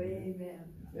 Amen.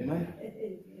 Amen?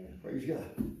 Amen. Praise God.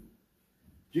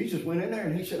 Jesus went in there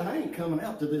and he said, I ain't coming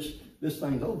out till this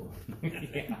thing's over.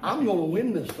 Yeah. I'm going to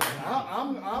win this thing.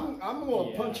 I'm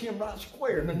going to punch him right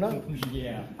square in the nose.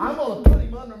 Yeah. I'm going to put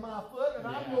him under my foot, and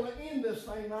I'm going to end this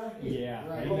thing right here. Yeah.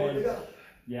 Right. Glory to Amen. God.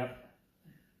 Yep.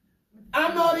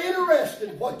 I'm not interested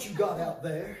in what you got out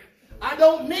there. I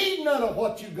don't need none of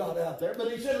what you got out there.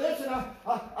 But he said, listen,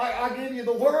 I give you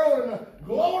the world and the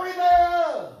glory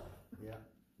thereof. Yeah.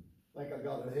 I think I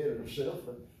got ahead of myself,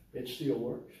 but it still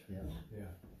works. Yeah. Yeah.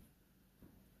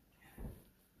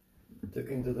 Took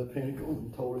him to the pinnacle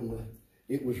and told him that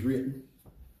it was written.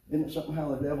 Isn't it something how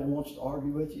the devil wants to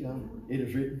argue with you? It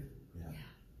is written. Yeah.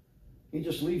 He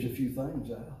just leaves a few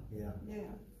things out. Yeah. Yeah.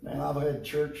 Man, I've had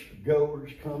church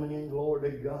goers coming in,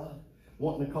 glory to God,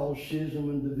 wanting to cause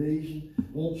schism and division,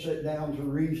 won't sit down to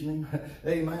reasoning,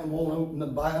 amen, won't open the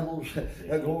Bibles,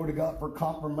 glory to God, for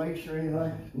confirmation or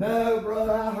anything. No,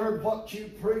 brother, I heard what you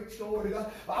preached, glory to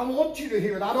God. I want you to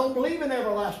hear it. I don't believe in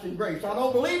everlasting grace. I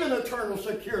don't believe in eternal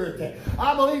security.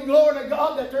 I believe, glory to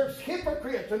God, that there's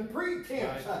hypocrites and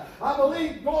pretense. I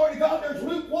believe, glory to God, there's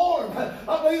lukewarm.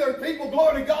 I believe there's people,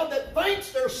 glory to God, that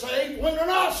thinks they're saved when they're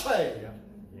not saved. Yeah.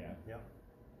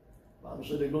 The Bible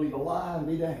said they believe a lie and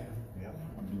be damned. Yeah.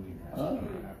 I believe that. Huh?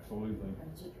 Absolutely.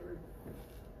 That's the truth.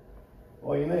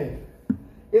 What do you mean?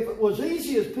 If it was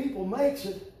easy as people makes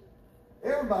it,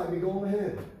 everybody would be going to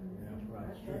heaven. Right.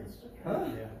 That's the truth. Huh?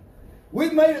 Yeah.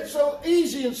 We've made it so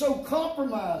easy and so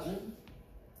compromising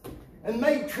and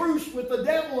made truce with the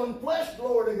devil and flesh,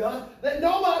 glory to God, that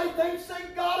nobody thinks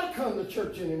they got to come to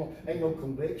church anymore. Ain't no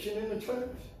conviction in the church.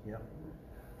 Yeah.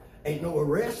 Ain't no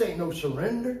arrest, ain't no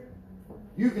surrender.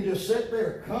 You can just sit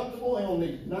there comfortable on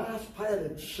these nice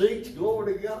padded seats,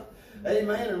 glory to God,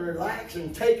 amen, and relax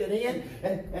and take it in.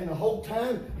 And the whole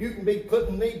time you can be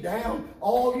putting me down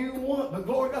all you want. But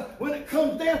glory to God, when it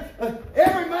comes down,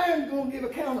 every man's going to give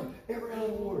account of every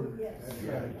other word. Yes.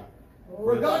 Right.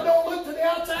 Where God don't look to the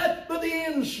outside, but the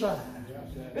inside.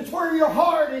 It's where your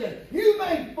heart is. You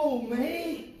may fool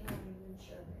me,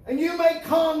 and you may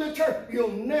come to church.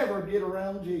 You'll never get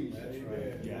around Jesus.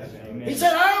 Yes, amen. He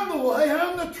said, I'm the way,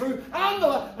 I'm the truth, I'm the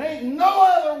life. There ain't no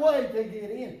other way to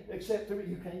get in except through it.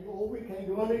 You can't go over, you can't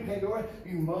go under, you can't go around.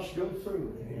 You must go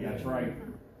through it. That's right.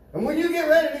 And when you get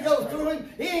ready to go through it,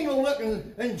 he ain't going to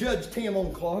look and judge Tim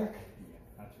on Clark.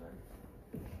 That's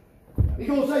right. He's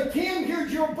going to say, Tim,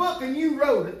 here's your book and you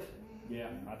wrote it. Yeah,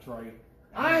 that's right.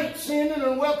 I ain't sending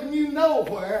and welcome you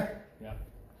nowhere. Yeah.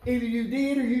 Either you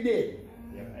did or you didn't.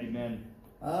 Yeah. Amen.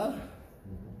 Huh?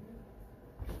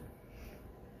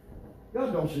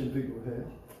 God don't send people to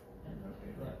hell.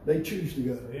 They choose to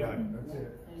go. Yeah. That's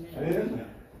it. Amen.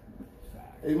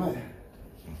 Amen.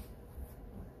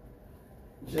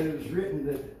 He said it was written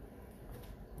that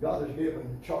God has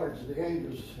given charge to the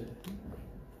angels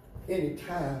any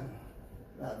time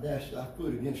thou dash thy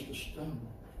foot against a stone.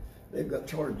 They've got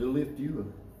charge to lift you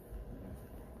up.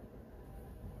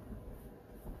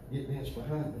 Get thence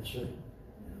behind me, Satan.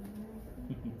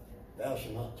 Thou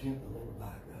shalt not tempt the Lord thy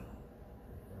God.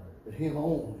 But him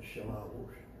only shall I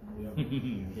worship.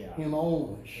 Yeah. Him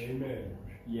only shall I Amen.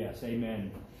 worship. Yes,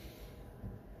 amen.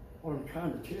 What I'm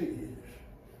trying to tell you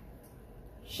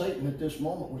is, Satan at this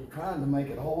moment was trying to make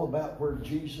it all about where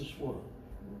Jesus was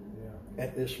Yeah.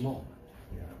 at this moment.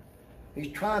 Yeah.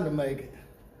 He's trying to make it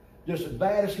just as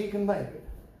bad as he can make it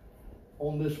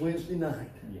on this Wednesday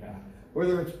night. Yeah.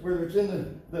 Whether it's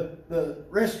in the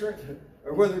restaurant,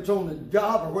 or whether it's on the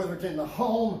job, or whether it's in the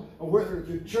home, or whether it's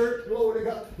at church, glory to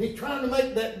God. He's trying to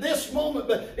make that this moment,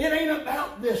 but it ain't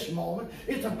about this moment.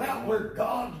 It's about where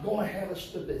God's going to have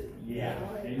us to be. Yeah.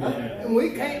 And Amen. we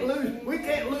can't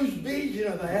lose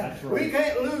vision of that. That's right. We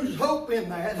can't lose hope in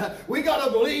that. We got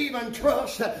to believe and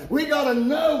trust. We got to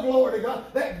know, glory to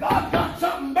God, that God's got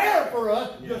something better for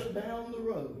us just down the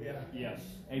road. Yeah. Yes.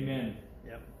 Amen.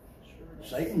 Yep.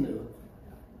 Satan knew it.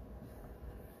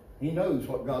 He knows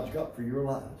what God's got for your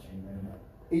lives.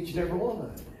 Each and every one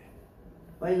of you.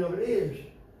 Thing of it is,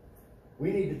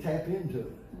 we need to tap into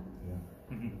it.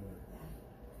 Yeah.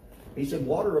 He said,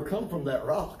 water will come from that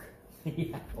rock.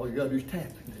 Yeah. All you got to do is tap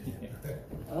it.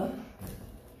 Huh?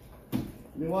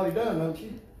 You know what he done, don't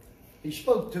you? He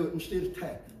spoke to it instead of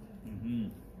tapping. Mm-hmm.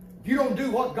 If you don't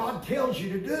do what God tells you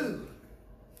to do,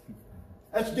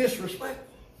 that's disrespectful.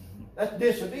 That's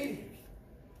disobedience.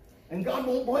 And God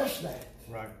won't bless that.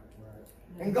 Right.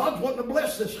 And God's wanting to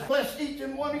bless this. Bless each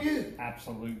and one of you.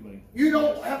 Absolutely. You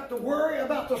don't have to worry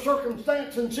about the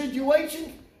circumstance and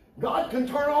situation. God can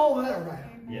turn all that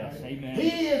around. Yes. Amen.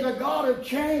 He is a God of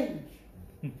change.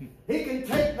 He can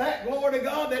take that, glory to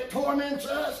God, that torments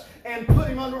us and put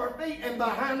him under our feet and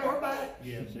behind our back.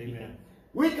 Yes. Amen.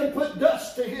 We can put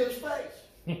dust to his face.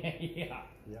 Yeah.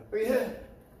 Yeah.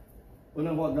 We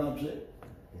know what God said.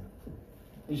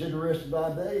 He said, the rest of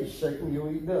thy days, Satan,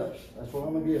 you'll eat dust. That's what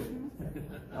I'm going to give you.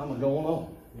 I'm going to go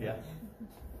on. Yeah.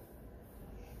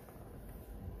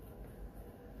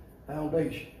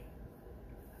 Foundation.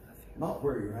 Not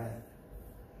where you're at.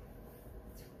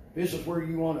 This is where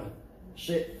you want to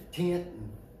sit, tent,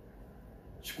 and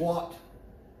squat,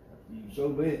 so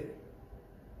be it.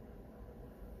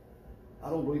 I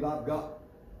don't believe I've got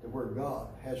to where God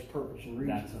has purpose and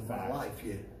reason That's a in my fact. life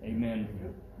yet. Amen.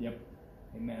 Yep.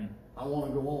 Amen. I want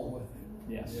to go on with it.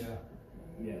 Yes. Yeah.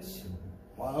 Yes.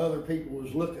 While other people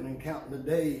was looking and counting the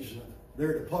days of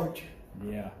their departure,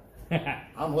 Yeah.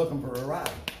 I'm looking for a ride.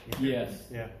 Yes.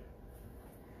 Yeah.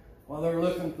 While they're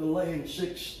looking to laying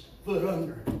 6 foot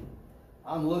under,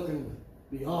 I'm looking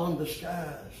beyond the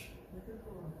skies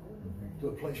to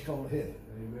a place called heaven.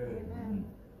 Amen.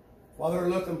 While they're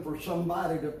looking for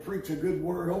somebody to preach a good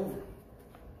word over them,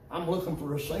 I'm looking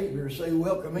for a Savior to say,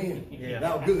 welcome in, Yeah.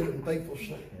 thou good and faithful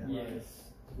slave. Yes.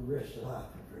 The rest of life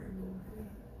is very good.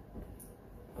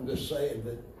 I'm just saying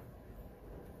that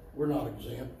we're not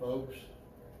exempt, folks.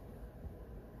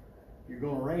 You're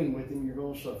going to reign with him, you're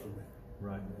going to suffer with him.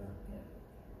 Right.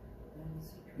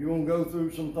 You're going to go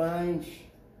through some things.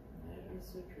 That is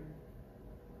so true.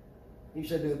 He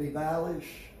said there'll be valleys,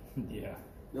 Yeah.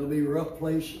 there'll be rough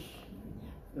places,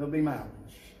 there'll be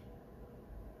mountains.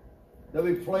 There'll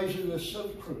be places that's so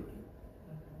crooked.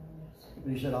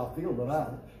 He said, I'll fill the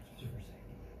valleys.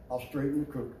 I'll straighten the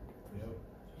crooked Yep.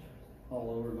 all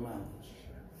over the mountains.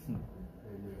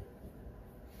 Amen.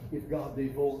 If God be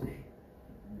for us,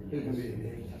 who can be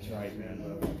against us? That's right,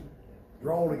 man.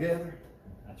 Draw together,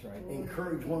 That's right.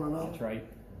 encourage one another, That's right.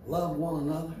 love one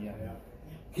another, Yeah. Yeah.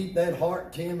 keep that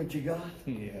heart, Tim, that you got.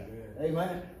 Yeah.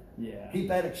 Amen. Yeah. Keep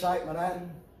that excitement at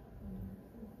him.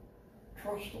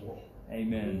 Trust the Lord.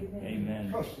 Amen. Amen.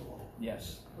 Trust the Lord.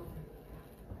 Yes.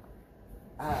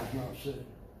 Eyes not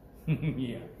seen,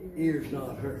 Yeah. ears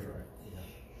not heard.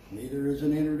 Neither is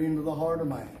it entered into the heart of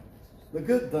man. The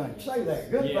good thing. Say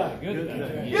that. Good Yeah. thing. Good thing.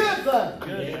 Good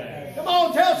thing. Yeah. Come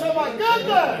on, tell somebody. Good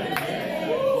thing.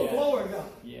 Woo, glory to God.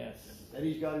 Yes. That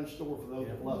he's got in store for those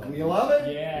that love him. You love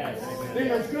it? Yes. Then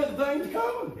there's good things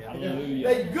coming. Hallelujah.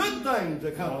 There's good things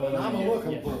are coming. And I'm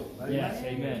looking Yes. for them. Amen. Yes.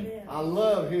 Amen. I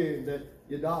love hearing that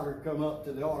your daughter come up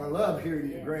to the altar. I love hearing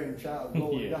your grandchild.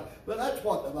 Glory to Yeah. God. But that's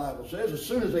what the Bible says. As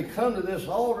soon as they come to this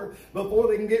altar, before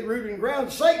they can get rooted in ground,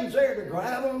 Satan's there to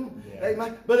grab them. Yeah.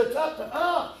 Amen. But it's up to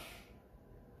us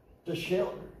to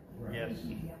shelter, Yes.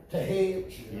 to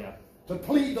hedge, Yeah. to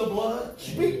plead the blood,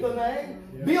 speak the name,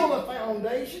 build a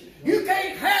foundation. You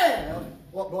can't have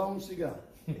what belongs to God.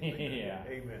 Yeah.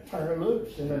 Amen. Turn it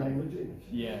loose in the name of Jesus.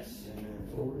 Yes.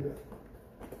 Glory to God.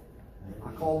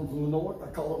 I call them from the north, I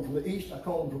call them from the east, I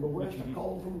call them from the west, I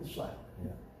call them from the south.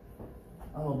 Yeah.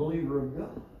 I'm a believer of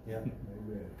God. Yeah.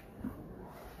 Amen.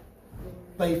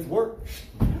 Faith works.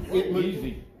 It moves.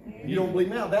 Easy. You don't believe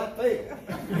now, that failed.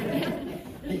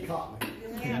 He caught me.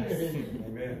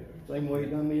 Amen. Same way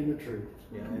he done me in the truth.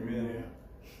 Yeah. Amen.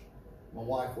 My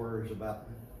wife worries about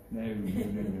me. No.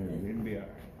 It'll be all right.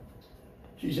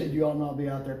 She said, you ought not be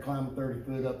out there climbing 30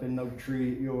 foot up in no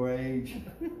tree at your age.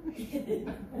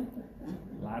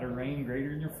 Lighter rain, greater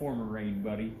than your former rain,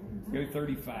 buddy. Go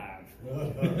 35.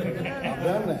 I've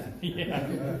done that. Yeah.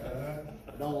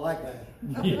 I don't like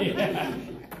that. Yeah.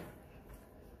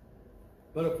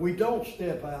 But if we don't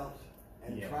step out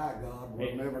and Yeah. try God, we'll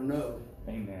Hey. never know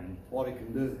Amen. what he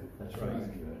can do. That's Very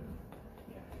right. good.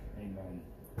 Yeah. Amen.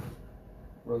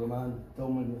 Brother mine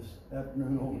told me this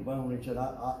afternoon on the phone, he said,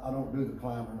 I don't do the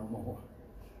climbing no more.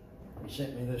 He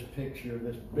sent me this picture of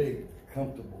this big,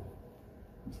 comfortable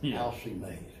Yeah. house he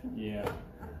made. Yeah.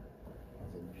 I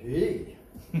said, gee.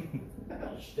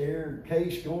 Got a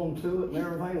staircase going to it and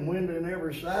everything, window in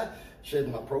every side. Said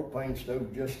my propane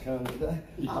stove just come today.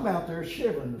 I'm out there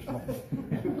shivering this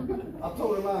morning. I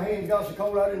told him my hands got so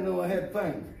cold I didn't know I had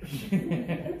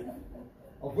fingers.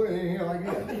 I'll put it in here like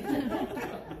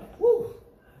that. Woo!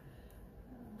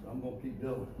 I'm gonna keep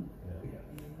doing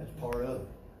it. That's part of it.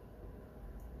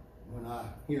 When I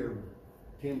hear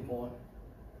 10 point,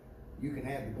 you can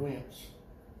have the glimpse.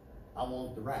 I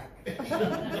want the rack. Thank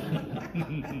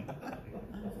the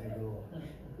Lord.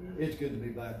 It's good to be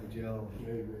back with y'all.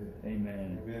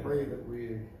 Amen. Pray that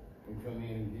we can come in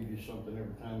and give you something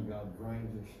every time God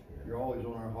brings us. You're always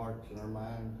on our hearts and our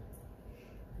minds.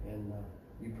 And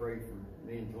you pray for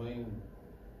me and Glenn.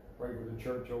 Pray for the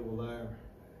church over there.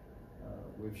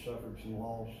 We've suffered some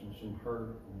loss and some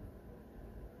hurt. And,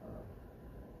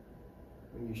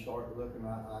 when you start looking,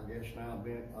 I guess now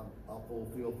I'll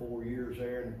fulfill 4 years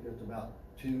there, and it's about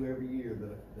 2 every year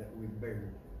that we've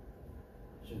buried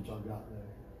since I got there.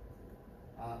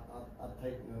 I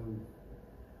take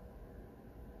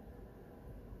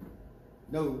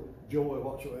no joy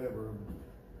whatsoever of,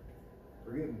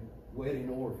 forgive me, wedding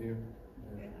or funeral.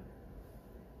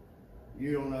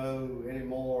 You don't know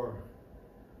anymore,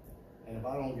 and if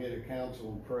I don't get a counsel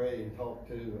and pray and talk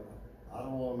to, I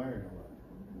don't want to marry nobody.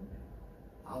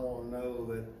 I want to know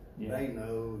that Yeah. they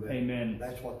know that Amen.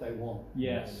 that's what they want.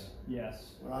 Yes.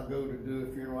 Yes. When I go to do a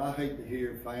funeral, I hate to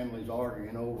hear families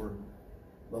arguing over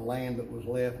the land that was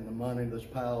left and the money that's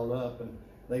piled up, and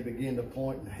they begin to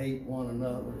point and hate one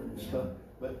another and stuff.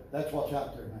 But that's what's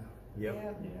out there now. Yep.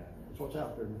 Yeah. That's what's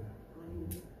out there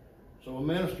now. So a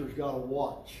minister's got to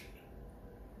watch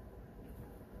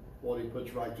what he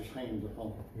puts righteous hands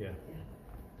upon. Yeah.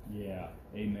 Yeah.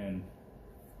 Amen.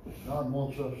 God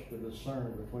wants us to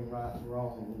discern between right and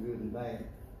wrong and good and bad.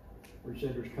 We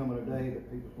said there's coming a day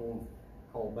that people's going to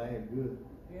call bad good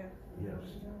Yeah. Yes.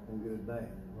 and good bad.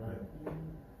 Right.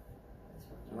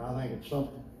 And I think it's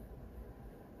something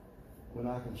when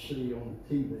I can see on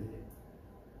TV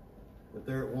that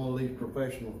they're at one of these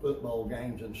professional football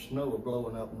games and snow are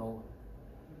blowing up north.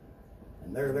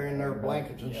 And they're there in their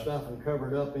blankets and Yeah. stuff and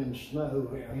covered up in snow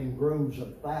Yeah. in groves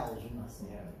of thousands.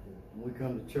 Yeah. And we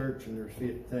come to church and there's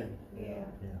 15. Yeah.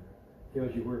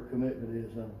 Tells you where commitment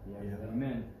is, huh? Yeah. Yeah.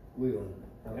 Amen. We love it.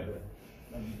 Yep.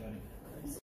 Love you, buddy.